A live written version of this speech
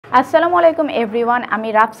আসসালামু আলাইকুম এভরিওয়ান, আমি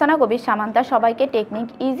রাফসানা কবির সামান্তা সবাইকে টেকনিক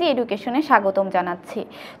ইজি এডুকেশনে স্বাগতম জানাচ্ছি।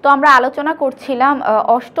 তো আমরা আলোচনা করছিলাম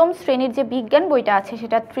অষ্টম শ্রেণীর যে বিজ্ঞান বইটা আছে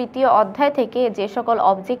সেটা তৃতীয় অধ্যায় থেকে যে সকল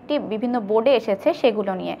অবজেক্টিভ বিভিন্ন বোর্ডে এসেছে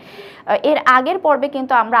সেগুলো নিয়ে। এর আগের পর্বে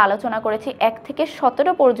কিন্তু আমরা আলোচনা করেছি 1 থেকে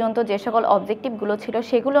 17 পর্যন্ত যে সকল অবজেক্টিভগুলো ছিল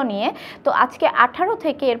সেগুলো নিয়ে। তো আজকে 18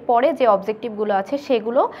 থেকে এর পরে যে অবজেক্টিভগুলো আছে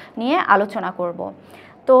সেগুলো নিয়ে আলোচনা করব।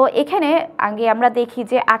 তো এখানে আগে আমরা দেখি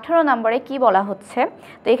যে 18 নম্বরে কি বলা হচ্ছে।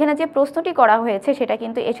 তো এখানে যে প্রশ্নটি করা হয়েছে সেটা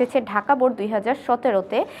কিন্তু এসেছে ঢাকা বোর্ড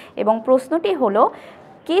 2017-তে এবং প্রশ্নটি হলো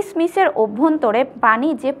কিসমিসের অভ্যন্তরে পানি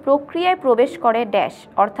যে প্রক্রিয়ায় প্রবেশ করে ড্যাশ,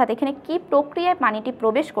 অর্থাৎ এখানে কি প্রক্রিয়ায় পানিটি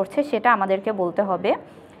প্রবেশ করছে সেটা আমাদেরকে বলতে হবে।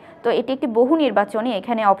 তো এটি একটি বহু নির্বাচনী।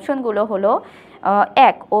 এখানে অপশনগুলো হলো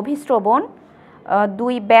 1 অভিস্রবণ,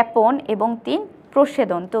 2 ব্যাপন এবং 3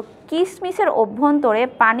 প্রস্বেদন। তো কিসমিসের অভ্যন্তরে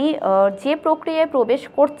পানি যে প্রক্রিয়ায় প্রবেশ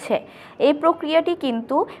করছে এই প্রক্রিয়াটি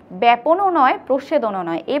কিন্তু ব্যাপনও নয় প্রস্বেদনও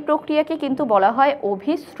নয়, এই প্রক্রিয়াকে কিন্তু বলা হয়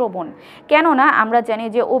অভিস্রবণ। কেননা আমরা জানি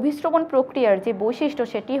যে অভিস্রবণ প্রক্রিয়ার যে বৈশিষ্ট্য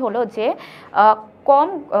সেটি হলো যে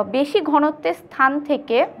বেশি ঘনত্বের স্থান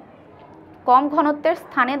থেকে কম ঘনত্বের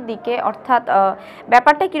স্থানের দিকে, অর্থাৎ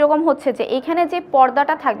ব্যাপারটা কীরকম হচ্ছে যে এখানে যে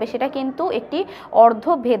পর্দাটা থাকবে সেটা কিন্তু একটি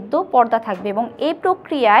অর্ধভেদ্য পর্দা থাকবে এবং এই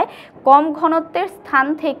প্রক্রিয়ায় কম ঘনত্বের স্থান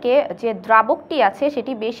থেকে যে দ্রাবকটি আছে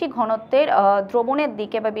সেটি বেশি ঘনত্বের দ্রবণের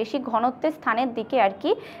দিকে বা বেশি ঘনত্বের স্থানের দিকে আর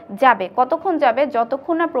কি যাবে। কতক্ষণ যাবে?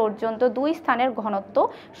 যতক্ষণ না পর্যন্ত দুই স্থানের ঘনত্ব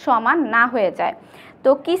সমান না হয়ে যায়।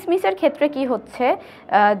 তো কিসমিসের ক্ষেত্রে কি হচ্ছে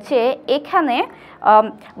যে এখানে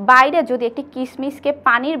বাইরে যদি একটি কিসমিসকে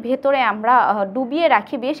পানির ভেতরে আমরা ডুবিয়ে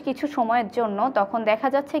রাখি বেশ কিছু সময়ের জন্য, তখন দেখা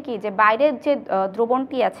যাচ্ছে কি যে বাইরের যে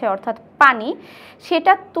দ্রবণটি আছে অর্থাৎ পানি,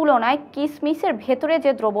 সেটার তুলনায় কিসমিসের ভেতরে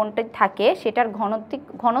যে দ্রবণটি থাকে সেটার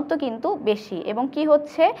ঘনত্ব কিন্তু বেশি এবং কি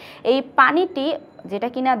হচ্ছে এই পানিটি যেটা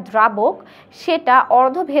কিনা দ্রাবক সেটা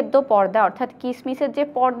অর্ধভেদ্য পর্দা, অর্থাৎ কিসমিসের যে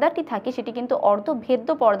পর্দাটি থাকে সেটি কিন্তু অর্ধভেদ্য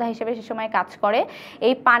পর্দা হিসেবে সে সময় কাজ করে।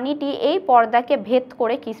 এই পানিটি এই পর্দাকে ভেদ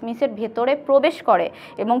করে কিসমিসের ভেতরে প্রবেশ করে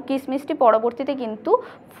এবং কিসমিসটি পরবর্তীতে কিন্তু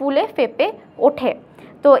ফুলে ফেপে ওঠে।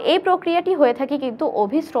 তো এই প্রক্রিয়াটি হয়ে থাকে কিন্তু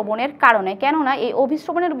অভিস্রবণের কারণে, কেননা এই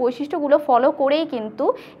অভিস্রবণের বৈশিষ্ট্যগুলো ফলো করেই কিন্তু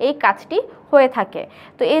এই কাজটি হয়ে থাকে।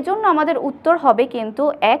 তো এই জন্য আমাদের উত্তর হবে কিন্তু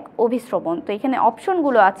 1 অভিস্রবণ। তো এখানে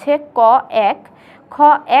অপশনগুলো আছে ক 1, খ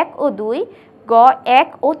 1 ও 2, গ 1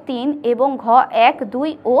 ও 3 এবং ঘ 1,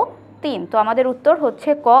 2 ও 3। তো আমাদের উত্তর হচ্ছে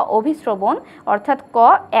ক অভিস্রবণ, অর্থাৎ ক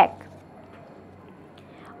 1।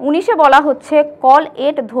 19-এ বলা হচ্ছে কল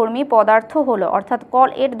এট ধর্মী পদার্থ হলো, অর্থাৎ কল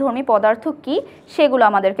এট ধর্মী পদার্থ কি সেগুলো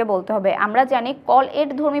আমাদেরকে বলতে হবে। আমরা জানি কল এট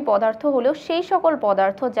ধর্মী পদার্থ হলো সেই সকল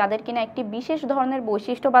পদার্থ যাদের কিনা একটি বিশেষ ধরনের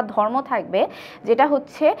বৈশিষ্ট্য বা ধর্ম থাকবে, যেটা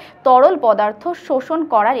হচ্ছে তরল পদার্থ শোষণ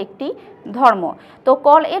করার একটি ধর্ম। তো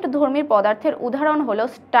কল এট ধর্মীর পদার্থের উদাহরণ হলো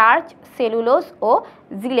স্টার্চ, সেলুলোজ ও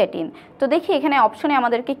জিলেটিন। তো দেখি এখানে অপশনে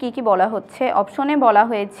আমাদেরকে কি কি বলা হচ্ছে। অপশনে বলা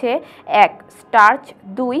হয়েছে 1 স্টার্চ,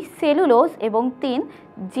 2 সেলুলোজ এবং 3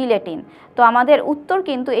 জিলেটিন। তো আমাদের উত্তর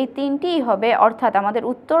কিন্তু এই তিনটিই হবে, অর্থাৎ আমাদের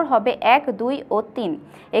উত্তর হবে 1, 2 ও 3।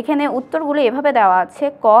 এখানে উত্তরগুলো এভাবে দেওয়া আছে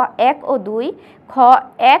ক 1 ও 2, খ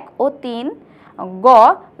 1 ও 3, গ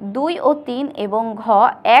 2 ও 3 এবং ঘ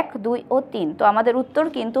 1, 2 ও 3। তো আমাদের উত্তর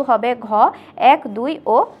কিন্তু হবে ঘ 1, 2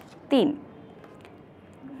 ও 3।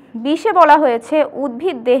 20-এ বলা হয়েছে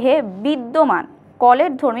উদ্ভিদ দেহে বিদ্যমান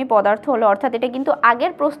কলের ধর্মী পদার্থ হলো, অর্থাৎ এটা কিন্তু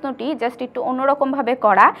আগের প্রশ্নটি জাস্ট একটু অন্যরকমভাবে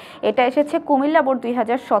করা। এটা এসেছে কুমিল্লা বোর্ড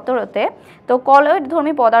 2017-তে। তো কলের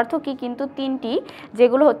ধর্মী পদার্থ কি? কিন্তু 3টি,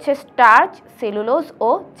 যেগুলো হচ্ছে স্টার্চ, সেলুলোজ ও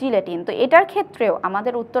জিলেটিন। তো এটার ক্ষেত্রেও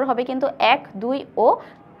আমাদের উত্তর হবে কিন্তু 1, 2 ও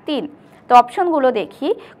 3। তো অপশনগুলো দেখি।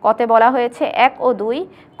 কতে বলা হয়েছে 1 ও 2,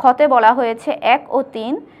 খতে বলা হয়েছে 1 ও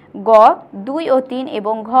 3, গ 2 ও 3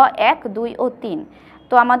 এবং ঘ 1, 2 ও 3।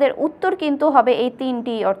 তো আমাদের উত্তর কিন্তু হবে এই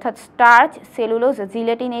 3টি, অর্থাৎ স্টার্চ, সেলুলোজ,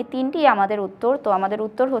 জিলেটিন, এই 3টি আমাদের উত্তর। তো আমাদের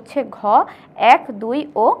উত্তর হচ্ছে ঘ 1, 2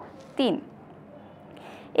 ও 3।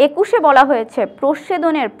 21-এ বলা হয়েছে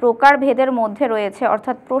প্রস্বেদনের প্রকারভেদের মধ্যে রয়েছে,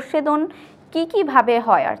 অর্থাৎ প্রস্বেদন কি কিভাবে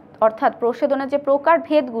হয়, অর্থাৎ প্রস্বেদনের যে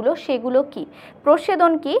প্রকারভেদগুলো সেগুলো কি।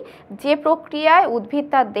 প্রস্বেদন কি? যে প্রক্রিয়ায় উদ্ভিদ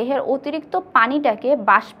তার দেহের অতিরিক্ত পানিটাকে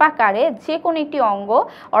বাষ্পাকারে যে কোনো একটি অঙ্গ,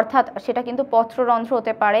 অর্থাৎ সেটা কিন্তু পত্ররন্ধ্র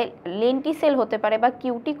হতে পারে, লেন্টিসেল হতে পারে বা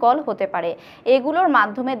কিউটিকল হতে পারে, এগুলোর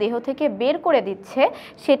মাধ্যমে দেহ থেকে বের করে দিচ্ছে,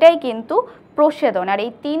 সেটাই কিন্তু প্রস্বেদন। আর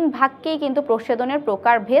এই 3 ভাগকেই কিন্তু প্রস্বেদনের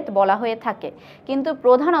প্রকারভেদ বলা হয়ে থাকে, কিন্তু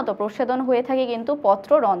প্রধানত প্রস্বেদন হয়ে থাকে কিন্তু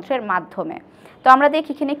পত্ররন্ধ্রের মাধ্যমে। তো আমরা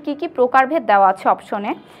দেখি এখানে কি কি প্রকারভেদ দেওয়া আছে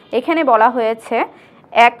অপশনে। এখানে বলা হয়েছে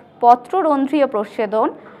 1 পত্ররন্ধ্রীয় প্রস্বেদন,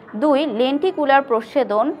 2 লেন্টিকুলার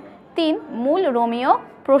প্রস্বেদন, 3 মূল রোমীয়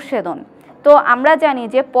প্রস্বেদন। তো আমরা জানি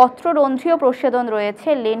যে পত্ররন্ধ্রীয় প্রস্বেদন রয়েছে,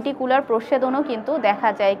 লেন্টিকুলার প্রস্বেদনও কিন্তু দেখা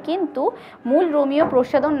যায়, কিন্তু মূলরোমীয়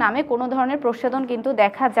প্রস্বেদন নামে কোনো ধরনের প্রস্বেদন কিন্তু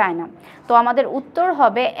দেখা যায় না। তো আমাদের উত্তর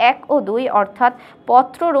হবে 1 ও 2, অর্থাৎ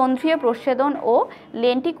পত্ররন্ধ্রীয় প্রস্বেদন ও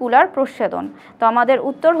লেন্টিকুলার প্রস্বেদন। তো আমাদের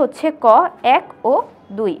উত্তর হচ্ছে ক 1 ও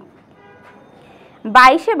 2।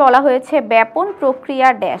 22-এ বলা হয়েছে ব্যাপন প্রক্রিয়া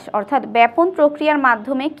ড্যাশ, অর্থাৎ ব্যাপন প্রক্রিয়ার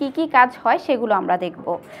মাধ্যমে কি কি কাজ হয় সেগুলো আমরা দেখব।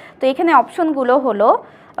 তো এখানে অপশনগুলো হলো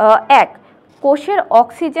 1 কোষের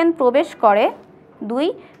অক্সিজেন প্রবেশ করে, 2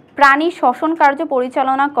 প্রাণী শ্বসন কার্য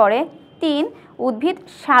পরিচালনা করে, 3 উদ্ভিদ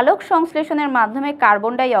সালোক সংশ্লেষণের মাধ্যমে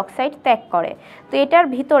কার্বন ডাই অক্সাইড ত্যাগ করে। তো এটার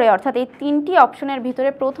ভিতরে অর্থাৎ এই 3টি অপশনের ভিতরে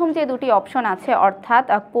প্রথম যে 2টি অপশন আছে অর্থাৎ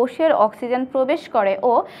কোষের অক্সিজেন প্রবেশ করে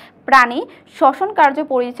ও প্রাণী শ্বসন কার্য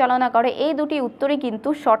পরিচালনা করে, এই 2টি উত্তরই কিন্তু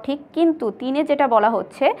সঠিক, কিন্তু 3-এ যেটা বলা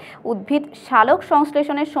হচ্ছে উদ্ভিদ সালোক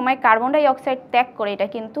সংশ্লেষণের সময় কার্বন ডাই অক্সাইড ত্যাগ করে, এটা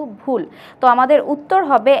কিন্তু ভুল। তো আমাদের উত্তর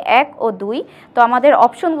হবে 1 ও 2। তো আমাদের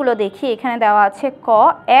অপশনগুলো দেখি, এখানে দেওয়া আছে ক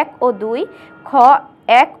 1 ও 2, খ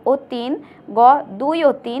 1 ও 3, গ 2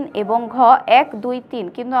 ও 3 এবং ঘ 1 2 3,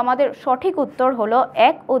 কিন্তু আমাদের সঠিক উত্তর হলো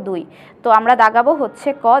 1 ও 2। তো আমরা দাগাবো হচ্ছে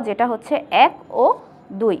ক, যেটা হচ্ছে 1 ও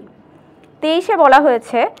 2। 23-এ বলা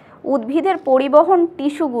হয়েছে উদ্ভিদের পরিবহন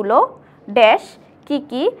টিস্যুগুলো ড্যাশ কি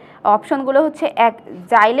কি। অপশনগুলো হচ্ছে 1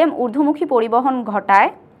 জাইলেম ঊর্ধ্বমুখী পরিবহন ঘটায়,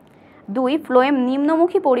 2 ফ্লোয়েম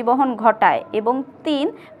নিম্নমুখী পরিবহন ঘটায় এবং 3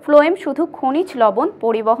 ফ্লোয়েম শুধু খনিজ লবণ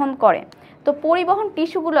পরিবহন করে। তো পরিবহন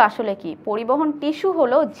টিস্যুগুলো আসলে কি? পরিবহন টিস্যু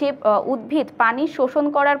হলো যে উদ্ভিদ পানি শোষণ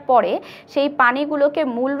করার পরে সেই পানিগুলোকে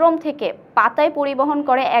মূলরোম থেকে পাতায় পরিবহন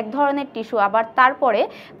করে এক ধরনের টিস্যু, আবার তারপরে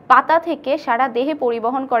পাতা থেকে সারা দেহে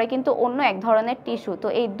পরিবহন করে কিন্তু অন্য এক ধরনের টিস্যু। তো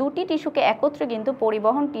এই 2টি টিস্যুকে একত্রে কিন্তু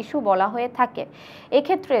পরিবহন টিস্যু বলা হয়ে থাকে।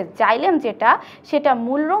 এক্ষেত্রে জাইলেম যেটা, সেটা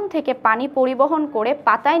মূলরোম থেকে পানি পরিবহন করে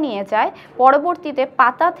পাতায় নিয়ে যায়, পরবর্তীতে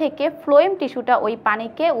পাতা থেকে ফ্লোয়েম টিস্যুটা ওই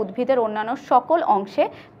পানিকে উদ্ভিদের অন্যান্য সকল অংশে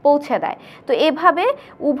পৌঁছে দেয়। তো এভাবে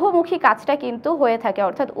উভমুখী কাজটা কিন্তু হয়ে থাকে,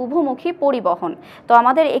 অর্থাৎ উভমুখী পরিবহন। তো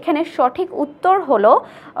আমাদের এখানে সঠিক উত্তর হলো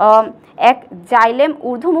 1 জাইলেম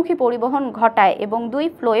ঊর্ধ্বমুখী পরিবহন ঘটায় এবং 2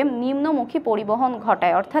 ফ্লোয়েম নিম্নমুখী পরিবহন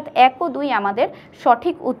ঘটায়, অর্থাৎ 1 ও 2 আমাদের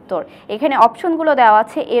সঠিক উত্তর। এখানে অপশনগুলো দেওয়া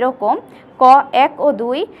আছে এরকম ক 1 ও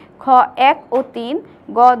 2, খ 1 ও 3,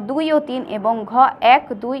 গ 2 ও 3 এবং ঘ 1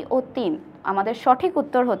 2 ও 3। আমাদের সঠিক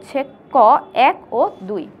উত্তর হচ্ছে ক 1 ও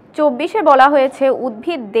 2। 24-এ বলা হয়েছে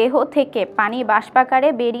উদ্ভিদ দেহ থেকে পানি বাষ্পাকারে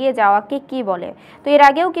বেরিয়ে যাওয়াকে কি বলে। তো এর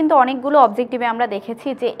আগেও কিন্তু অনেকগুলো অবজেক্টিভে আমরা দেখেছি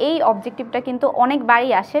যে এই অবজেক্টিভটা কিন্তু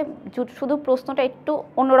অনেকবারই আসে, শুধু প্রশ্নটা একটু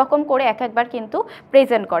অন্যরকম করে এক একবার কিন্তু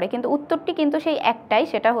প্রেজেন্ট করে, কিন্তু উত্তরটি কিন্তু সেই একটাই,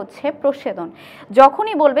 সেটা হচ্ছে প্রস্বেদন।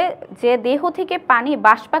 যখনই বলবে যে দেহ থেকে পানি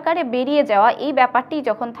বাষ্পাকারে বেরিয়ে যাওয়া, এই ব্যাপারটি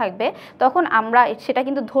যখন থাকবে তখন আমরা সেটা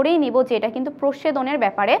কিন্তু ধরেই নিব যে এটা কিন্তু প্রস্বেদনের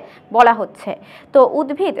ব্যাপারে বলা হচ্ছে। তো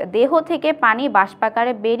উদ্ভিদ দেহ থেকে পানি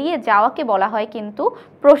বাষ্পাকারে বেরিয়ে যাওয়াকে বলা হয় কিন্তু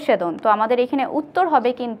প্রস্বেদন। তো আমাদের এখানে উত্তর হবে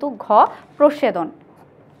কিন্তু ঘ প্রস্বেদন।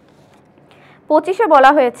 25-এ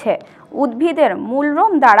বলা হয়েছে উদ্ভিদের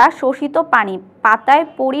মূলরোম দ্বারা শোষিত পানি পাতায়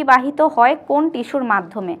পরিবাহিত হয় কোন টিস্যুর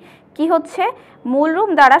মাধ্যমে। কি হচ্ছে? মূলরোম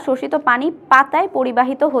দ্বারা শোষিত পানি পাতায়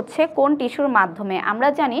পরিবাহিত হচ্ছে কোন টিস্যুর মাধ্যমে। আমরা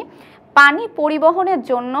জানি পানি পরিবহনের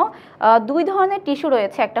জন্য 2 ধরনের টিস্যু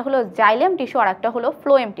রয়েছে, একটা হলো জাইলেম টিস্যু আর একটা হলো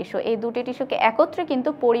ফ্লোয়েম টিস্যু। এই 2টি টিস্যুকে একত্রে কিন্তু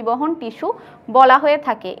পরিবহন টিস্যু বলা হয়ে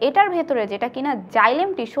থাকে। এটার ভেতরে যেটা কিনা জাইলেম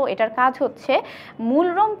টিস্যু, এটার কাজ হচ্ছে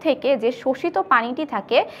মূলরোম থেকে যে শোষিত পানিটি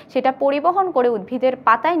থাকে সেটা পরিবহন করে উদ্ভিদের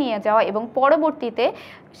পাতায় নিয়ে যাওয়া এবং পরবর্তীতে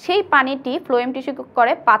সেই পানিটি ফ্লোয়েম টিস্যু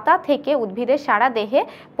করে পাতা থেকে উদ্ভিদের সারা দেহে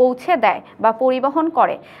পৌঁছে দেয় বা পরিবহন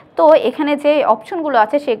করে। তো এখানে যে অপশনগুলো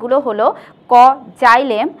আছে সেগুলো হলো ক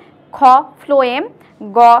জাইলেম, খ ফ্লোয়েম,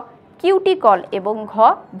 গ কিউটিকল এবং ঘ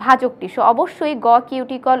ভাজক টিস্যু। অবশ্যই গ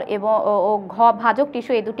কিউটিকল এবং ঘ ভাজক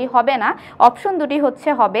টিস্যু এই দুটি হবে না, অপশন দুটি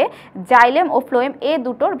হবে জাইলেম ও ফ্লোয়েম, এ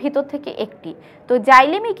দুটোর ভিতর থেকে একটি। তো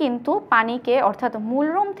জাইলেমই কিন্তু পানিকে অর্থাৎ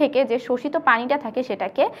মূলরোম থেকে যে শোষিত পানিটা থাকে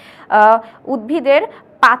সেটাকে উদ্ভিদের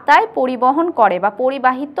পাতায় পরিবহন করে বা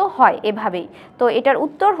পরিবাহিত হয় এভাবেই। তো এটার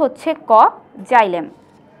উত্তর হচ্ছে ক জাইলেম।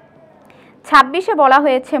 26-এ বলা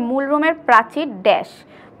হয়েছে মূলরোমের প্রাচীর ড্যাশ।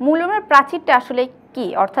 মূলরোমের প্রাচীরটা আসলে কি,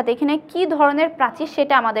 অর্থাৎ এখানে কি ধরনের প্রাচীর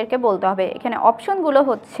সেটা আমাদেরকে বলতে হবে। এখানে অপশনগুলো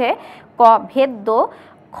হচ্ছে ক ভেদ্য,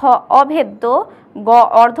 খ অভেদ্য, গ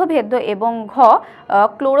অর্ধভেদ্য এবং ঘ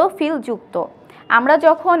ক্লোরোফিল যুক্ত। আমরা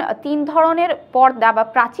যখন 3 ধরনের পর্দা বা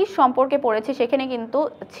প্রাচীর সম্পর্কে পড়েছি সেখানে কিন্তু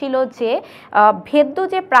ছিল যে ভেদ্য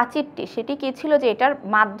যে প্রাচীরটি সেটি কি ছিল যে এটার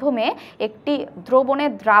মাধ্যমে একটি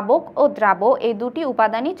দ্রবণের দ্রাবক ও দ্রাব্য এই দুটি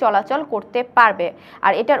উপাদানই চলাচল করতে পারবে।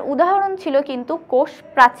 আর এটার উদাহরণ ছিল কিন্তু কোষ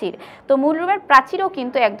প্রাচীর। তো মূলরূপের প্রাচীরও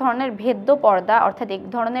কিন্তু এক ধরনের ভেদ্য পর্দা, অর্থাৎ এক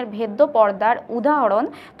ধরনের ভেদ্য পর্দার উদাহরণ।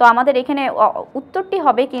 তো আমাদের এখানে উত্তরটি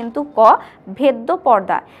হবে কিন্তু ক, ভেদ্য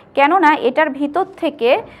পর্দা। কেননা এটার ভিতর থেকে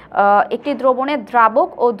একটি দ্রবণের দ্রাবক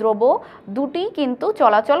ও দ্রব্য দুটি কিন্তু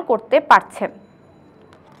চলাচল করতে পারছে।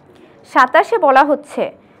 27 বলা হচ্ছে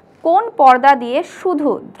কোন পর্দা দিয়ে শুধু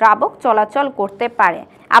দ্রাবক চলাচল করতে পারে।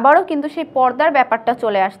 আবারও কিন্তু সেই পর্দার ব্যাপারটা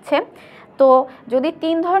চলে আসছে। তো যদি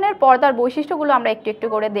 3 ধরনের পর্দার বৈশিষ্ট্যগুলো আমরা একটু একটু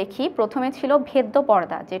করে দেখি। প্রথমে ছিল ভেদ্য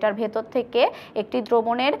পর্দা, যেটার ভেতর থেকে একটি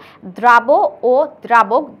দ্রবণের দ্রাব্য ও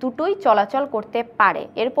দ্রাবক দুটোই চলাচল করতে পারে।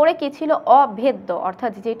 এরপরে কি ছিল অভেদ্য,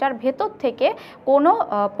 অর্থাৎ যেটার ভেতর থেকে কোনো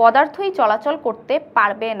পদার্থই চলাচল করতে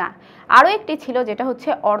পারবে না। আরও একটি ছিল যেটা হচ্ছে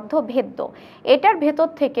অর্ধভেদ্য। এটার ভেতর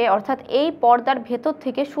থেকে, অর্থাৎ এই পর্দার ভেতর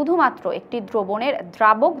থেকে শুধুমাত্র একটি দ্রবণের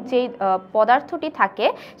দ্রাবক যেই পদার্থটি থাকে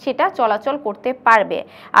সেটা চলাচল করতে পারবে।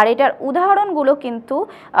 আর এটার উদাহরণগুলো কিন্তু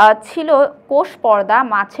ছিল কোষ পর্দা,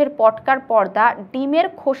 মাছের পটকার পর্দা, ডিমের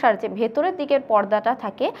খোসার যে ভেতরের দিকের পর্দাটা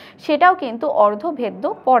থাকে সেটাও কিন্তু অর্ধভেদ্য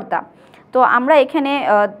পর্দা। তো আমরা এখানে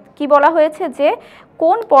কি বলা হয়েছে যে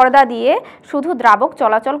কোন পর্দা দিয়ে শুধু দ্রাবক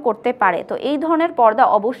চলাচল করতে পারে। তো এই ধরনের পর্দা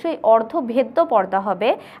অবশ্যই অর্ধভেদ্য পর্দা হবে।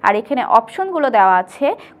 আর এখানে অপশনগুলো দেওয়া আছে।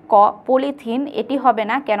 ক, পলিথিন, এটি হবে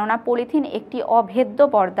না, কেননা পলিথিন একটি অভেদ্য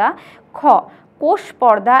পর্দা। খ, কোষ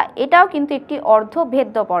পর্দা, এটাও কিন্তু একটি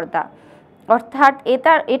অর্ধভেদ্য পর্দা, অর্থাৎ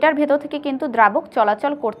এটার ভেতর থেকে কিন্তু দ্রাবক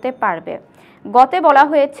চলাচল করতে পারবে। গতে বলা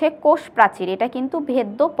হয়েছে কোষ প্রাচীর, এটা কিন্তু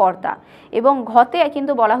ভেদ্য পর্দা। এবং ঘতে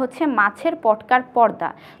কিন্তু বলা হচ্ছে মাছের পটকার পর্দা।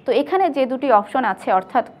 তো এখানে যে দুটি অপশন আছে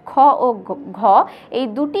অর্থাৎ খ ও ঘ, এই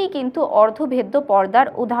দুটি কিন্তু অর্ধভেদ্য পর্দার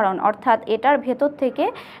উদাহরণ, অর্থাৎ এটার ভেতর থেকে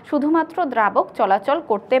শুধুমাত্র দ্রাবক চলাচল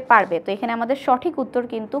করতে পারবে। তো এখানে আমাদের সঠিক উত্তর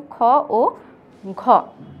কিন্তু খ ও ঘ।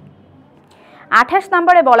 28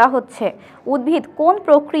 নম্বরে বলা হচ্ছে উদ্ভিদ কোন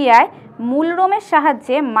প্রক্রিয়ায় মূলরোমের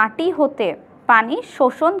সাহায্যে মাটি হতে পানি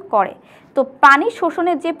শোষণ করে। তো পানি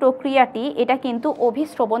শোষণের যে প্রক্রিয়াটি এটা কিন্তু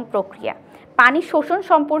অভিস্রবণ প্রক্রিয়া। পানি শোষণ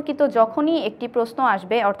সম্পর্কিত যখনই একটি প্রশ্ন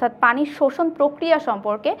আসবে, অর্থাৎ পানি শোষণ প্রক্রিয়া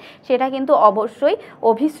সম্পর্কে, সেটা কিন্তু অবশ্যই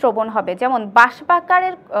অভিস্রবণ হবে। যেমন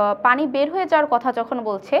বাষ্পাকারের পানি বের হয়ে যাওয়ার কথা যখন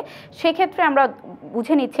বলছে সেক্ষেত্রে আমরা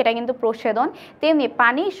বুঝে নিচ্ছি এটা কিন্তু প্রস্বেদন। তেমনি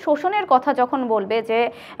পানি শোষণের কথা যখন বলবে যে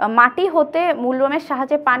মাটি হতে মূলরোমের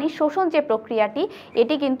সাহায্যে পানি শোষণ যে প্রক্রিয়াটি,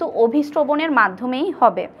 এটি কিন্তু অভিস্রবণের মাধ্যমেই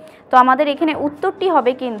হবে। তো আমাদের এখানে উত্তরটি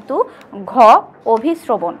হবে কিন্তু ঘ,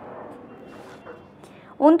 অভিস্রবণ।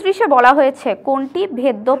 29-এ বলা হয়েছে কোনটি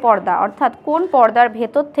ভেদ্য পর্দা, অর্থাৎ কোন পর্দার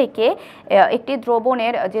ভেতর থেকে একটি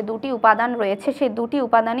দ্রবণের যে দুটি উপাদান রয়েছে সেই দুটি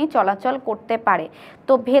উপাদানই চলাচল করতে পারে।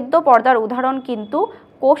 তো ভেদ্য পর্দার উদাহরণ কিন্তু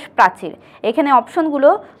কোষ প্রাচীর। এখানে অপশনগুলো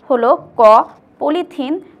হলো ক,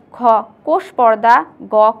 পলিথিন, খ, কোষ পর্দা,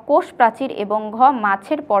 গ, কোষ প্রাচীর এবং ঘ,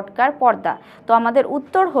 মাছের পটকার পর্দা। তো আমাদের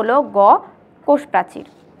উত্তর হলো গ, কোষ প্রাচীর।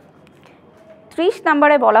 30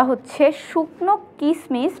 নম্বরে বলা হচ্ছে শুকনো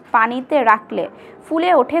কিশমিশ পানিতে রাখলে ফুলে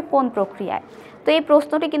ওঠে কোন প্রক্রিয়ায়। তো এই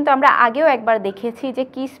প্রশ্নটি কিন্তু আমরা আগেও একবার দেখেছি যে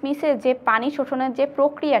কিশমিশের যে পানি শোষণের যে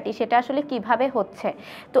প্রক্রিয়াটি সেটা আসলে কিভাবে হচ্ছে।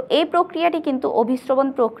 তো এই প্রক্রিয়াটি কিন্তু অভিস্রবণ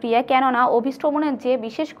প্রক্রিয়া, কেননা অভিস্রবণের যে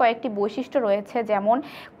বিশেষ কয়েকটি বৈশিষ্ট্য রয়েছে, যেমন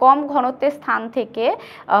কম ঘনত্বের স্থান থেকে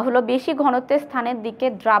হলো বেশি ঘনত্বের স্থানের দিকে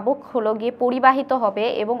দ্রাবক হলো গিয়ে পরিবাহিত হবে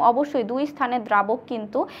এবং অবশ্যই দুই স্থানের দ্রাবক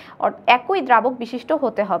কিন্তু একই দ্রাবক বিশিষ্ট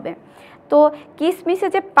হতে হবে। তো কিশমিশে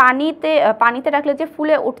যে পানিতে রাখলে যে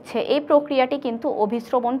ফুলে উঠছে এই প্রক্রিয়াটি কিন্তু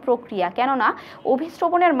অভিস্রবণ প্রক্রিয়া, কেননা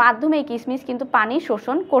অভিস্রবণের মাধ্যমে কিশমিশ কিন্তু পানি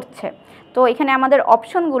শোষণ করছে। তো এখানে আমাদের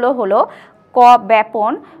অপশনগুলো হলো ক,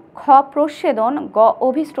 ব্যাপন, খ, প্রস্বেদন, গ,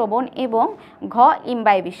 অভিস্রবণ এবং ঘ,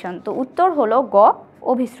 ইমবাইবিশন। তো উত্তর হলো গ,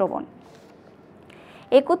 অভিস্রবণ।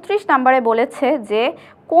 31 নম্বরে বলেছে যে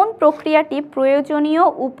কোন প্রক্রিয়াটি প্রয়োজনীয়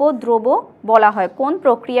উপদ্রব বলা হয়। কোন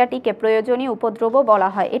প্রক্রিয়াটিকে প্রয়োজনীয় উপদ্রব বলা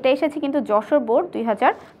হয়, এটা এসেছে কিন্তু যশোর বোর্ড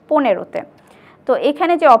 2015-তে। তো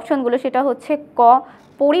এখানে যে অপশনগুলো সেটা হচ্ছে ক,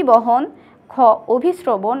 পরিবহন, খ,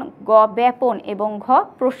 অভিস্রবণ, গ, ব্যাপন এবং ঘ,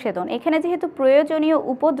 প্রস্বেদন। এখানে যেহেতু প্রয়োজনীয়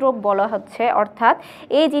উপদ্রব বলা হচ্ছে, অর্থাৎ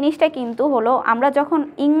এই জিনিসটা কিন্তু হলো আমরা যখন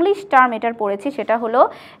ইংলিশ টার্ম এটার পড়েছি সেটা হলো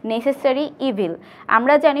নেসেসারি ইভিল।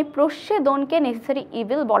 আমরা জানি প্রস্বেদনকে নেসেসারি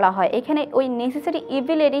ইভিল বলা হয়। এখানে ওই নেসেসারি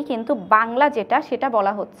ইভিলেরই কিন্তু বাংলা যেটা সেটা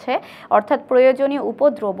বলা হচ্ছে, অর্থাৎ প্রয়োজনীয়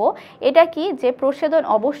উপদ্রব। এটা কি যে প্রস্বেদন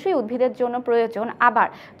অবশ্যই উদ্ভিদের জন্য প্রয়োজন, আবার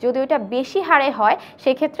যদি ওইটা বেশি হারে হয়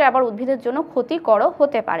সেক্ষেত্রে আবার উদ্ভিদের জন্য ক্ষতিকরও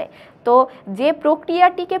হতে পারে। তো যে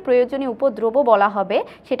প্রক্রিয়াটিকে প্রয়োজনীয় উপদ্রব বলা হবে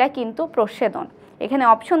সেটা কিন্তু প্রস্বেদন। এখানে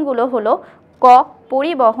অপশনগুলো হলো ক, ক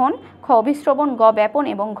পরিবহন, খ অভিস্রবণ, গ ব্যাপন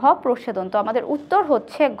এবং ঘ প্রচ্ছেদন। তো আমাদের উত্তর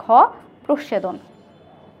হচ্ছে ঘ প্রচ্ছেদন।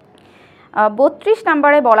 32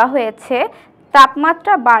 নম্বরে বলা হয়েছে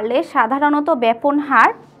তাপমাত্রা বাড়লে সাধারণত ব্যাপন হার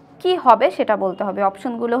কি হবে সেটা বলতে হবে।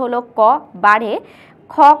 অপশনগুলো হলো ক বাড়ে,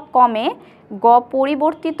 খ কমে, গ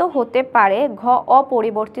পরিবর্তিত হতে পারে, ঘ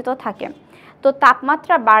অপরিবর্তিত থাকে। তো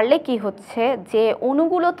তাপমাত্রা বাড়লে কি হচ্ছে, যে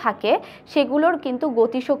অণুগুলো থাকে সেগুলোর কিন্তু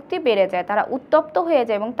গতিশক্তি বেড়ে যায়, তারা উত্তপ্ত হয়ে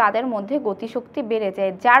যায় এবং তাদের মধ্যে গতিশক্তি বেড়ে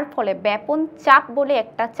যায়, যার ফলে ব্যাপন চাপ বলে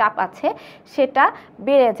একটা চাপ আছে সেটা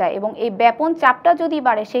বেড়ে যায়, এবং এই ব্যাপন চাপটা যদি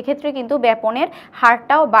বাড়ে সেক্ষেত্রে কিন্তু ব্যাপনের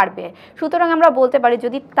হারটাও বাড়বে। সুতরাং আমরা বলতে পারি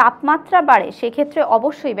যদি তাপমাত্রা বাড়ে সেক্ষেত্রে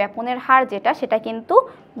অবশ্যই ব্যাপনের হার যেটা সেটা কিন্তু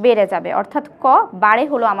বেড়ে যাবে, অর্থাৎ ক বাড়ে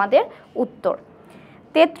হলো আমাদের উত্তর।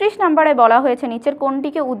 33 নম্বরে বলা হয়েছে নিচের কোনটি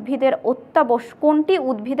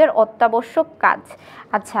উদ্ভিদের অত্যাবশ্যক কাজ।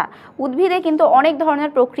 আচ্ছা, উদ্ভিদে কিন্তু অনেক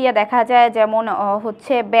ধরনের প্রক্রিয়া দেখা যায়, যেমন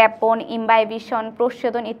হচ্ছে ব্যাপন, ইমবাইবিশন,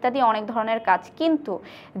 প্রচ্ছেদন ইত্যাদি অনেক ধরনের কাজ, কিন্তু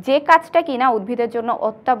যে কাজটা কিনা উদ্ভিদের জন্য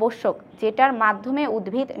অত্যাবশ্যক, যেটার মাধ্যমে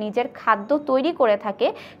উদ্ভিদ নিজের খাদ্য তৈরি করে থাকে,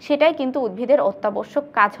 সেটাই কিন্তু উদ্ভিদের অত্যাবশ্যক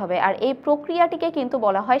কাজ হবে, আর এই প্রক্রিয়াটিকে কিন্তু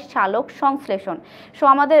বলা হয় সালোক সংশ্লেষণ।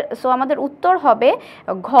 আমাদের উত্তর হবে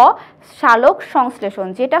ঘ সালোক সংশ্লেষণ,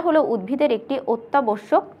 যেটা হলো উদ্ভিদের একটি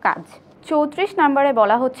অত্যাবশ্যক কাজ। 34 নম্বরে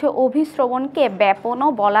বলা হচ্ছে অভিস্রবণকে ব্যাপনও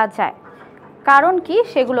বলা যায়, কারণ কি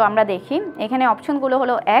সেগুলো আমরা দেখি। এখানে অপশনগুলো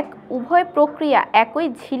হলো 1 উভয় প্রক্রিয়া একই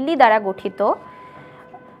ঝিল্লি দ্বারা গঠিত,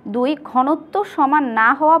 2 ঘনত্ব সমান না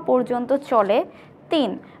হওয়া পর্যন্ত চলে,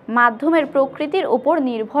 3 মাধ্যমের প্রকৃতির উপর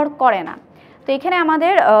নির্ভর করে না। তো এখানে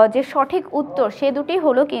আমাদের যে সঠিক উত্তর সে দুটি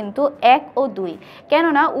হলো কিন্তু 1 ও 2,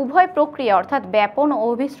 কেননা উভয় প্রক্রিয়া অর্থাৎ ব্যাপন ও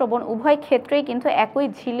অভিস্রবণ উভয় ক্ষেত্রেই কিন্তু একই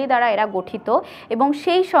ঝিল্লি দ্বারা এরা গঠিত, এবং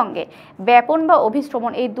সেই সঙ্গে ব্যাপন বা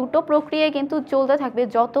অভিস্রবণ এই দুটো প্রক্রিয়ায় কিন্তু চলতে থাকবে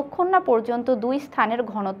যতক্ষণ না পর্যন্ত 2 স্থানের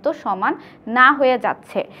ঘনত্ব সমান না হয়ে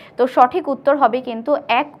যাচ্ছে। তো সঠিক উত্তর হবে কিন্তু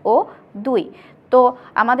 1 ও 2। তো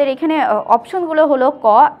আমাদের এখানে অপশনগুলো হলো ক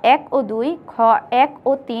 1 ও 2, খ 1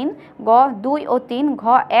 ও 3, গ 2 ও 3, ঘ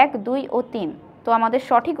 1, 2 ও 3। তো আমাদের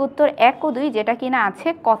সঠিক উত্তর 1 ও 2, যেটা কিনা আছে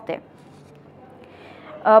কতে।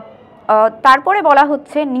 তারপরে বলা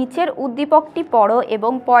হচ্ছে নিচের উদ্দীপকটি পড়ো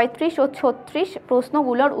এবং 35 ও 36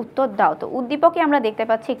 প্রশ্নগুলোর উত্তর দাও। তো উদ্দীপকে আমরা দেখতে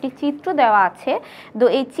পাচ্ছি একটি চিত্র দেওয়া আছে। তো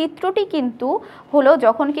এই চিত্রটি কিন্তু হলো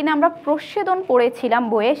যখন কিনা আমরা প্রচ্ছেদন পড়েছিলাম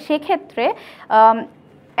বইয়ে, সেক্ষেত্রে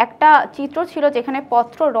একটা চিত্র ছিল যেখানে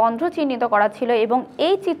পত্র রন্ধ্র চিহ্নিত করা ছিল, এবং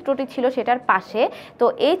এই চিত্রটি ছিল সেটার পাশে। তো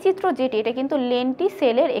এই চিত্র যেটি, এটা কিন্তু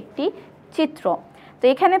লেন্টিসেলের একটি চিত্র। তো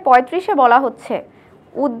এখানে 35-এ বলা হচ্ছে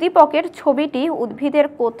উদ্দীপকের ছবিটি উদ্ভিদের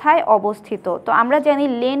কোথায় অবস্থিত। তো আমরা জানি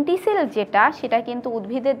লেন্টিসেল যেটা, সেটা কিন্তু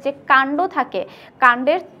উদ্ভিদের যে কাণ্ড থাকে,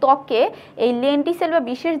 কাণ্ডের ত্বকে এই লেন্টিসেল বা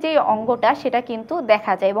বিশেষ যে অঙ্গটা সেটা কিন্তু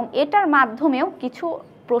দেখা যায়, এবং এটার মাধ্যমেও কিছু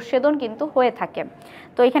প্রচ্ছেদন কিন্তু হয়ে থাকে।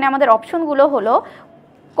 তো এখানে আমাদের অপশনগুলো হলো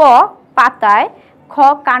ক পাতায়, খ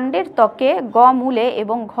কাণ্ডের ত্বকে, গ মূলে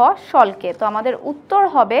এবং ঘ শল্কে। তো আমাদের উত্তর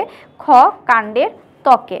হবে খ কাণ্ডের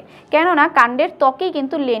ত্বকে, কেননা কাণ্ডের ত্বকেই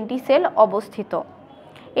কিন্তু লেন্টিসেল অবস্থিত।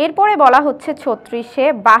 এরপরে বলা হচ্ছে 36-এ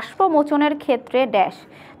বাষ্পমোচনের ক্ষেত্রে ড্যাশ।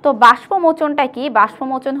 তো বাষ্পমোচনটা কি?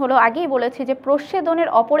 বাষ্পমোচন হলো, আগেই বলেছি যে প্রচ্ছেদনের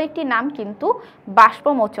অপর একটি নাম কিন্তু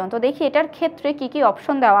বাষ্পমোচন। তো দেখি এটার ক্ষেত্রে কি কি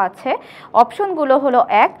অপশন দেওয়া আছে। অপশনগুলো হলো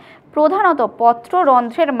 1 প্রধানত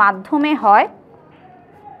পত্ররন্ধ্রের মাধ্যমে হয়,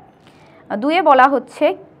 2-এ বলা হচ্ছে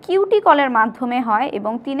কিউটিকলের মাধ্যমে হয়,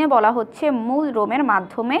 এবং 3-এ বলা হচ্ছে মূল রোমের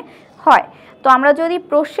মাধ্যমে হয়। তো আমরা যদি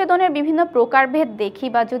প্রচ্ছেদনের বিভিন্ন প্রকারভেদ দেখি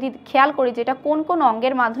বা যদি খেয়াল করি যেটা কোন কোন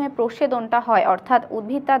অঙ্গের মাধ্যমে প্রচ্ছেদনটা হয়, অর্থাৎ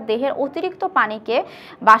উদ্ভিদ তার দেহের অতিরিক্ত পানিকে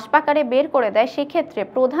বাষ্পাকারে বের করে দেয়, সেক্ষেত্রে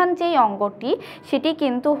প্রধান যেই অঙ্গটি সেটি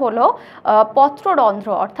কিন্তু হলো পত্ররন্ধ্র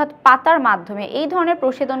অর্থাৎ পাতার মাধ্যমে। এই ধরনের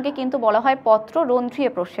প্রচ্ছেদনকে কিন্তু বলা হয় পত্ররন্ধ্রীয়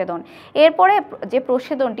প্রচ্ছেদন। এরপরে যে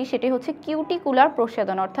প্রচ্ছেদনটি সেটি হচ্ছে কিউটিকুলার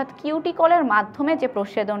প্রচ্ছেদন, অর্থাৎ কিউটিকলের মাধ্যমে যে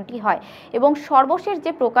প্রচ্ছেদনটি হয়, এবং সর্বশেষ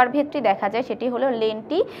যে প্রকারভেদটি দেখা যায় সেটি হলো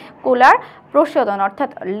লেন্টিকুলার প্রচ্ছেদন, অর্থাৎ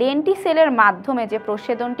লেন্টিসেলের মাধ্যমে যে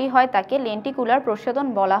প্রচ্ছেদনটি হয় তাকে লেন্টিকুলার প্রচ্ছেদন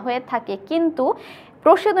বলা হয়ে থাকে। কিন্তু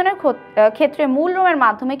প্রচ্ছেদনের ক্ষেত্রে মূল রোমের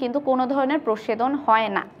মাধ্যমে কিন্তু কোনো ধরনের প্রচ্ছেদন হয়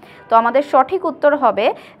না। তো আমাদের সঠিক উত্তর হবে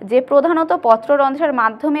যে প্রধানত পত্ররন্ধ্রের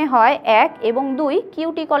মাধ্যমে হয় 1 এবং 2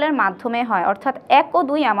 কিউটিকলের মাধ্যমে হয়, অর্থাৎ 1 ও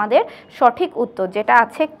 2 আমাদের সঠিক উত্তর, যেটা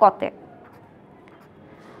আছে কতে।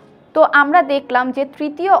 তো আমরা দেখলাম যে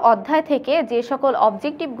তৃতীয় অধ্যায় থেকে যে সকল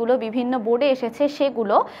অবজেক্টিভগুলো বিভিন্ন বোর্ডে এসেছে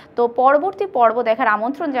সেগুলো। তো পরবর্তী পর্ব দেখার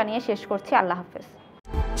আমন্ত্রণ জানিয়ে শেষ করছি। আল্লাহ হাফেজ।